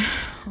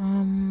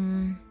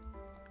in?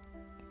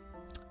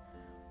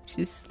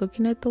 Just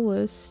looking at the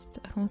list,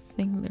 I don't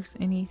think there's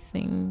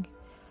anything.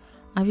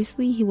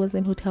 Obviously he was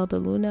in Hotel de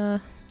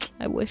Luna.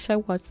 I wish I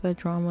watched that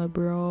drama,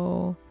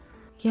 bro.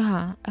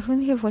 Yeah, I don't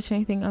think I've watched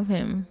anything of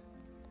him.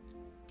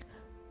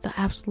 The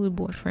Absolute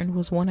Boyfriend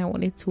was one I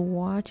wanted to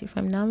watch. If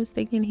I'm not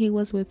mistaken, he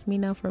was with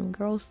Mina from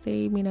Girls'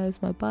 Day. Mina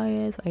is my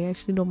bias. I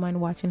actually don't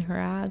mind watching her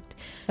act.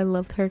 I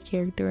loved her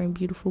character in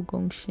Beautiful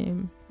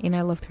Gongshim, and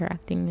I loved her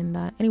acting in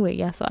that. Anyway,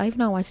 yeah, so I've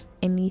not watched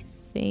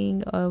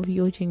anything of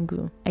Yo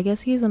Jin-gu. I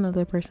guess he's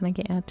another person I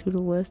can add to the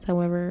list.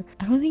 However,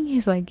 I don't think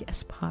he's like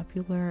as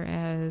popular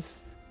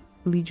as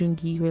Lee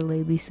Jung-gi or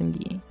Lee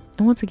Seung-gi.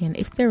 And once again,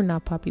 if they're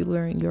not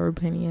popular in your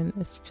opinion,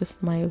 it's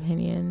just my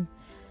opinion.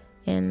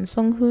 And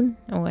Sung-hoon,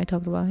 oh, I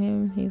talked about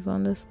him, he's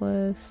on this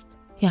list.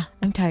 Yeah,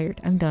 I'm tired,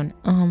 I'm done.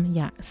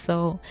 Yeah,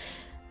 so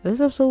this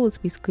episode was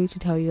basically to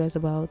tell you guys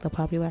about the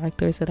popular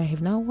actors that I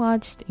have not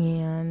watched,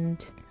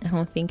 and I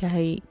don't think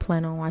I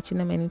plan on watching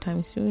them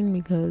anytime soon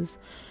because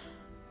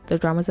the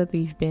dramas that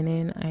they've been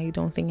in, I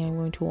don't think I'm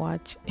going to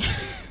watch.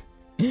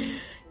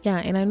 Yeah,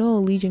 and I know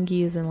Lee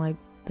Jung-gi isn't like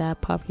that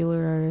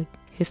popular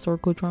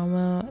historical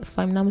drama. If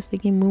I'm not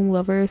mistaken, Moon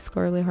Lover,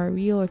 Scarlet Heart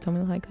Wheel, or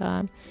something like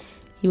that.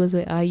 He was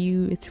with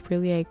IU. It's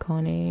really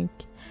iconic.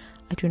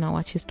 I do not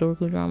watch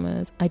historical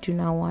dramas. I do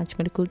not watch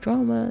medical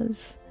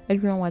dramas. I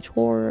do not watch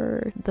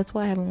horror. That's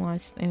why I haven't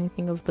watched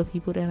anything of the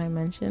people that I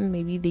mentioned.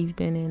 Maybe they've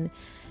been in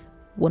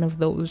one of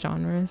those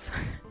genres.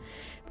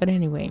 But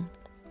anyway,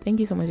 thank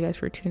you so much guys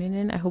for tuning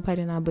in. I hope I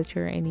did not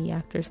butcher any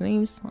actors'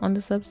 names on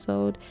this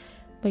episode.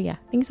 But yeah,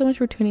 thank you so much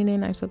for tuning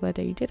in. I'm so glad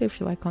that you did. If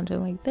you like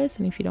content like this,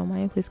 and if you don't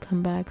mind, please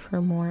come back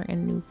for more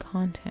and new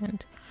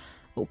content.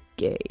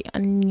 Okay,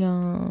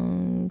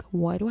 annyeong.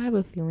 Why do I have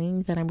a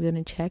feeling that I'm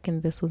gonna check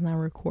and this was not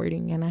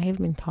recording, and I have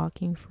been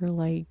talking for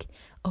like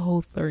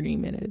 30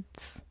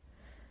 minutes?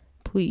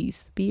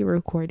 Please be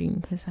recording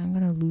because I'm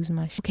gonna lose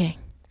my okay,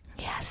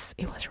 yes,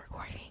 it was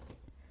recording.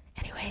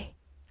 Anyway,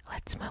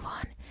 let's move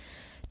on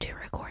to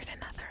record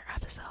another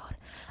episode.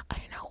 I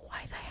don't know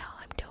why the hell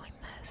I'm doing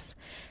this.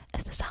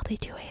 Is this how they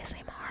do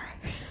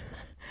ASMR?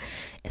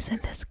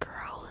 Isn't this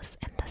gross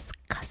and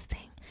disgusting?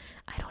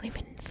 I don't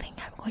even think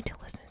I'm going to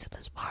listen to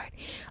this part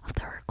of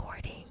the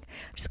recording.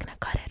 I'm just gonna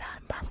cut it out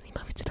and probably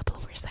move it to the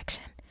blooper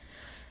section.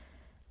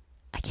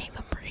 I can't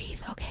even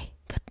breathe. Okay,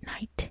 good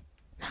night.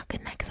 Not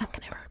good night because I'm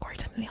gonna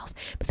record something else,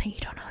 but then you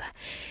don't know that.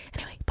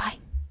 Anyway, bye.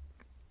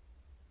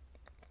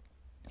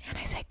 And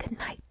I said good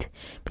night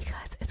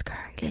because it's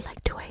currently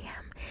like 2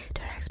 a.m.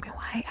 Don't ask me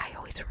why I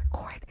always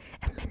record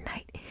at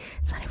midnight.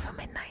 It's not even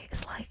midnight,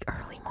 it's like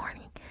early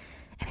morning.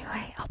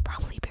 Anyway, I'll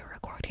probably be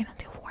recording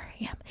until 4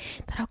 a.m.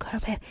 Then I'll go to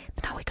bed.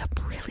 Then I'll wake up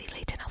really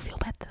late and I'll feel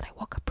bad that I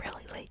woke up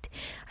really late.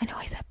 I know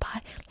I said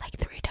bye like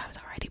 3 times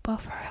already, but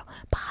for real,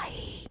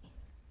 bye.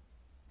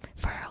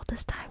 For real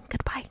this time,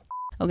 goodbye.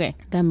 Okay,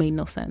 that made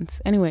no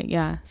sense. Anyway,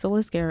 yeah, so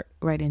let's get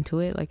right into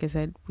it. Like I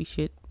said, we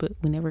should, but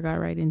we never got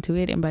right into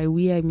it. And by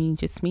we, I mean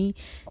just me.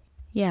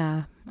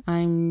 Yeah,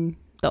 I'm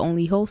the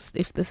only host.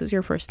 If this is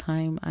your first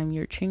time, I'm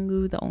your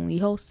Chingu, the only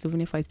host. Even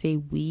if I say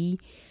we,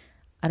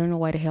 I don't know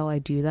why the hell I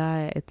do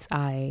that. It's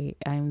I.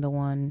 I'm the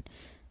one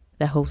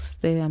that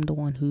hosts it. I'm the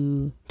one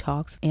who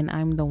talks, and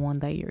I'm the one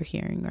that you're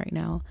hearing right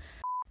now.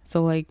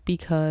 So, like,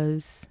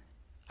 because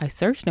I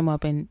searched them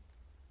up and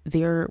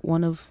they're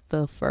one of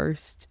the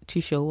first to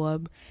show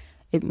up,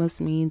 it must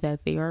mean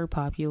that they are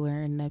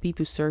popular and that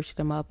people search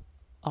them up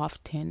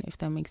often, if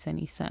that makes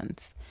any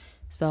sense.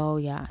 So,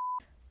 yeah.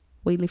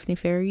 Weightlifting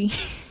Fairy.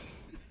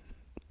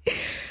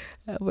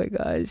 Oh my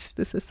gosh,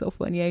 this is so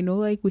funny. I know,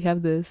 like, we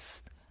have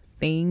this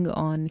thing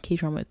on K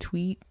Drama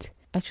Tweet.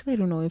 Actually, I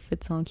don't know if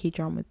it's on K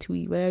Drama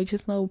Tweet, but I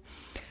just know,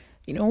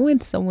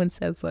 when someone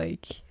says,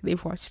 like,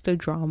 they've watched a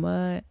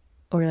drama,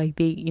 or like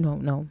they,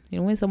 no,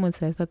 when someone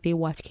says that they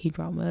watch K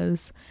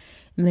dramas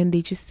and then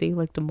they just say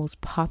like the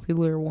most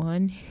popular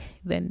one,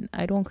 then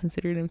I don't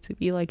consider them to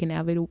be like an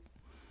avid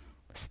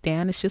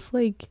stan. It's just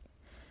like,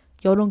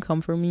 y'all don't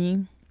come for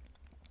me.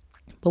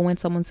 But when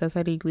someone says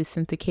that they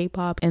listen to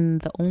K-pop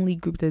and the only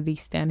group that they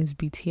stan is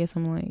BTS,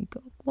 I'm like,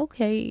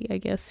 okay, I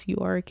guess you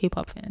are a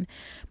K-pop fan.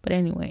 But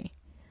anyway,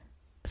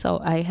 so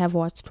I have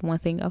watched one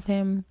thing of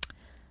him.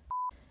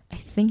 I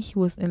think he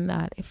was in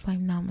that, if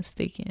I'm not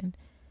mistaken.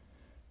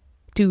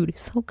 Dude,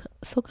 So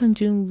Kang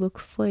Jun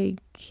looks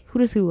like, who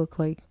does he look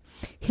like?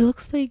 He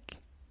looks like,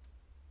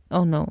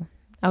 oh no,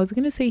 I was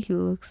gonna say he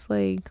looks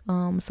like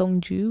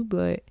Songju,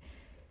 but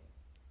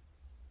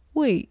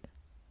wait,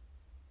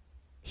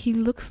 he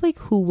looks like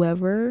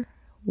whoever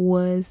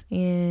was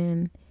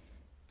in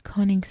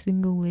Cunning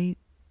Single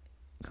Lady.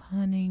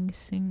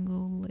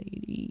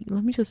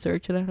 Let me just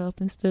search that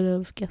up instead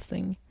of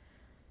guessing.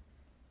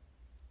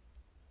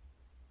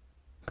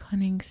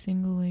 Cunning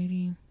Single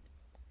Lady.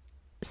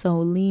 So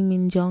Lee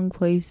Min Jung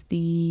plays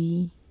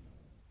the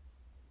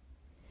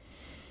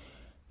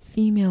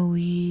female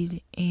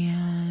lead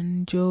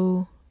and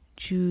Jo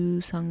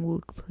Ju Sang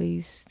Wook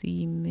plays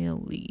the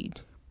male lead.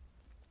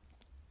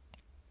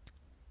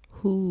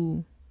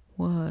 Who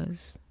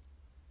was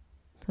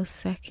the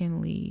second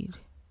lead?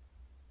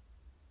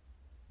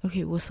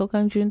 Okay, was So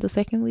Kang Jun the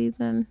second lead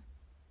then?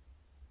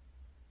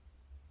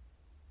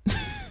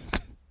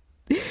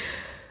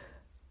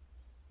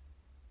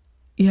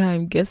 Yeah,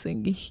 I'm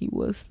guessing he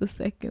was the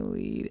second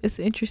lead. It's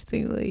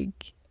interesting,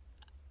 like,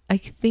 I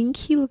think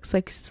he looks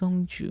like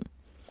Songju.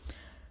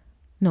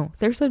 No,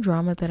 there's a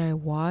drama that I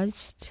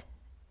watched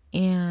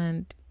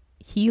and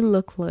he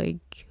looked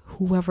like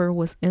whoever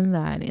was in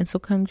that. And So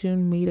Kang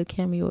Jun made a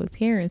cameo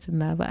appearance in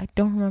that, but I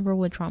don't remember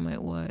what drama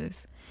it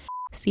was.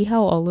 See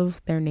how all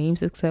of their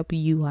names except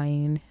Yu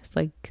Lion, it's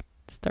like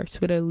starts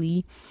with a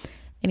Lee.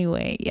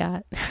 Anyway,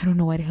 yeah, I don't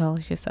know why the hell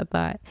I just said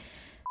that.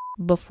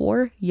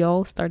 Before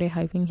y'all started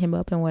hyping him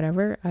up and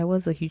whatever, I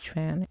was a huge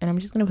fan. And I'm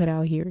just gonna put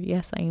out here,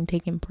 yes, I am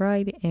taking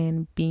pride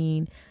in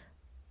being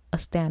a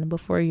stan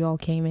before y'all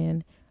came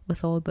in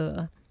with all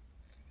the,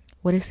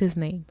 what is his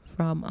name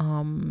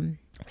from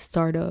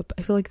Startup.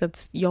 I feel like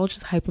that's, y'all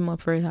just hype him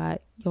up for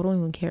that. Y'all don't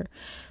even care.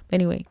 But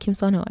anyway, Kim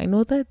Sun-ho, I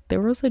know that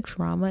there was a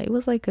drama. It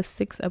was like a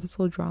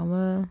 6-episode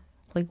drama,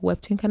 like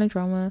webtoon kind of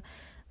drama.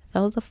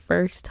 That was the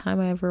first time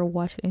I ever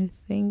watched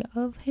anything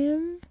of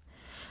him.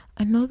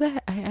 I know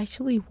that I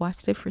actually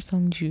watched it for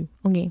Songju.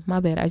 Okay,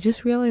 my bad. I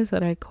just realized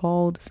that I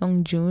called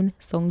Songjun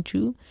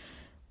Songju.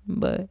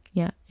 But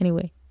yeah,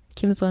 anyway,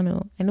 Kim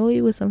Sun-ho. I know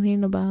it was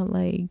something about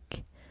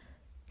like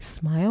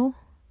Smile?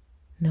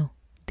 No,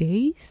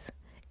 Days?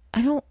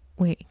 I don't,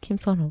 wait, Kim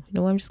Sun-ho. You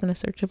know what? I'm just gonna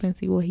search up and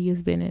see what he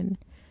has been in.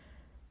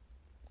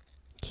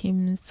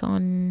 Kim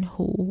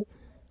Sun-ho.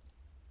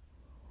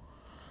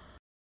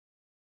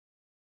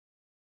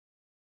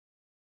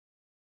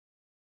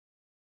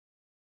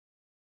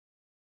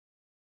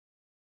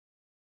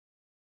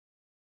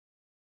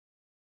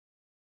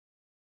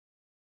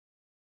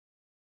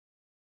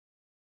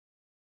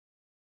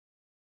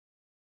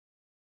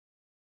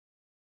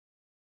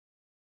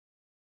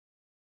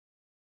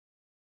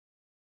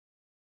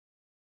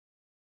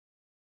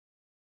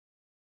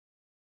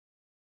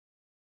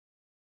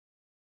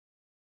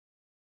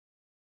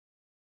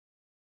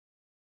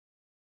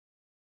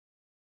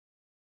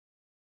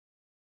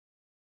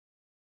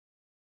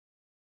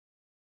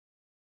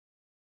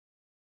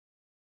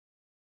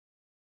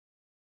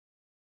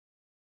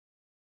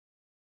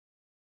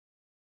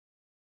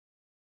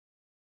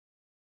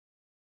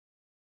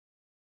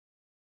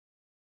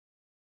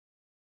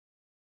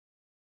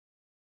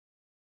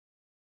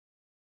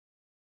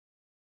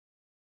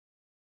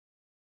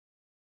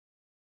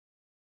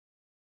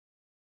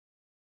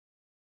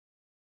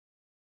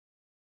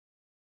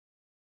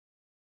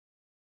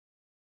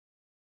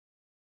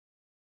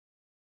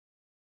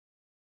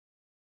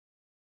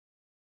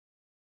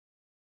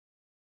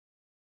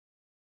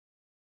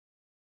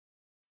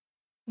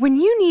 When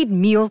you need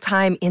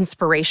mealtime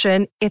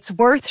inspiration, it's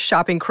worth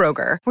shopping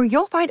Kroger, where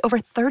you'll find over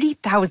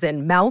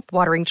 30,000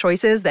 mouth-watering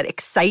choices that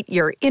excite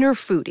your inner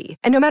foodie.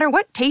 And no matter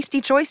what tasty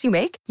choice you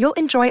make, you'll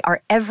enjoy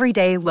our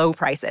everyday low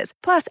prices,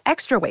 plus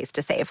extra ways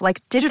to save,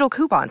 like digital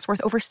coupons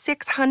worth over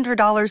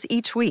 $600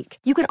 each week.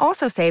 You can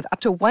also save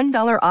up to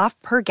 $1 off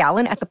per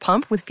gallon at the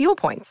pump with fuel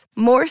points.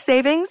 More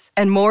savings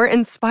and more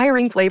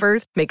inspiring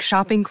flavors make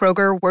shopping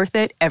Kroger worth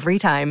it every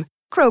time.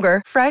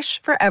 Kroger,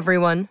 fresh for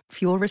everyone.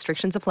 Fuel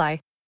restrictions apply.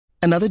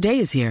 Another day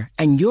is here,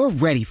 and you're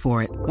ready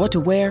for it. What to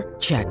wear?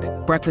 Check.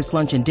 Breakfast,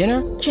 lunch, and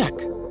dinner? Check.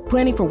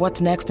 Planning for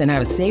what's next and how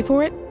to save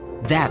for it?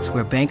 That's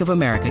where Bank of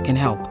America can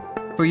help.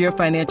 For your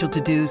financial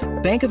to-dos,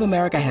 Bank of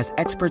America has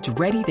experts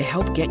ready to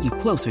help get you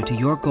closer to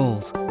your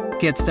goals.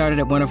 Get started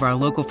at one of our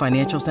local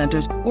financial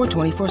centers or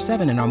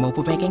 24/7 in our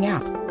mobile banking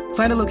app.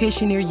 Find a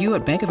location near you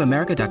at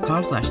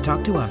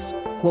bankofamerica.com/talktous.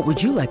 What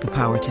would you like the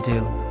power to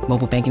do?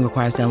 Mobile banking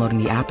requires downloading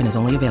the app and is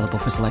only available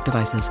for select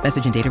devices.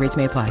 Message and data rates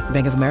may apply.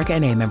 Bank of America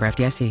NA, member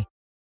FDIC.